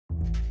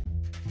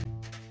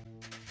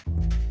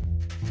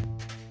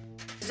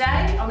Today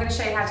I'm going to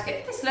show you how to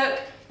get this look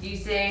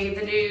using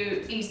the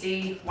new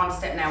easy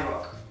one-step nail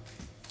rock.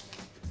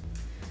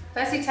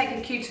 Firstly, take a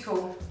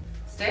cuticle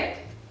stick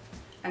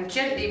and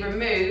gently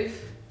remove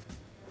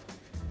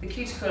the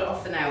cuticle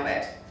off the nail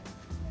bed.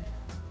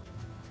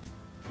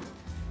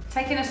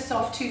 Taking a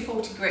soft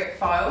 240 grit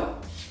file,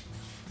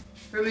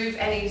 remove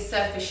any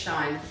surface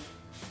shine.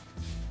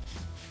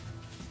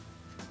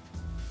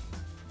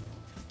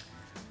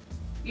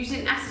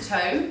 Using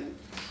acetone,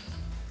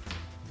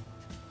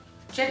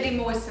 gently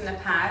moisten the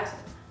pad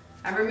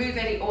and remove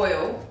any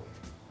oil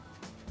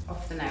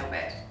off the nail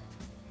bed.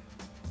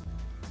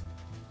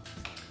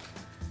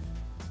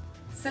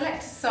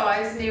 Select a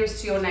size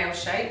nearest to your nail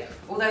shape,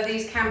 although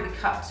these can be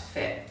cut to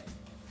fit.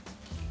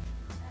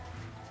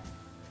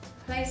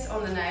 Place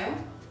on the nail.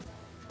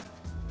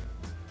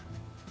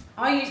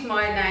 I use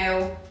my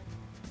nail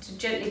to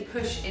gently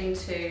push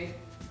into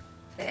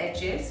the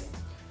edges,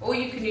 or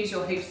you can use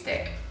your hoop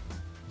stick.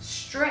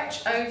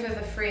 Stretch over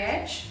the free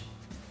edge,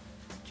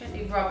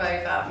 gently rub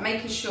over,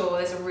 making sure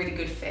there's a really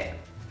good fit.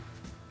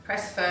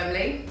 Press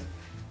firmly.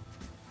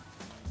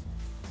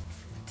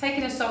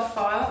 Taking a soft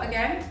file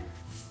again,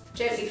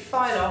 gently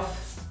file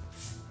off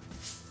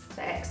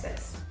the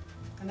excess.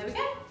 And there we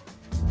go.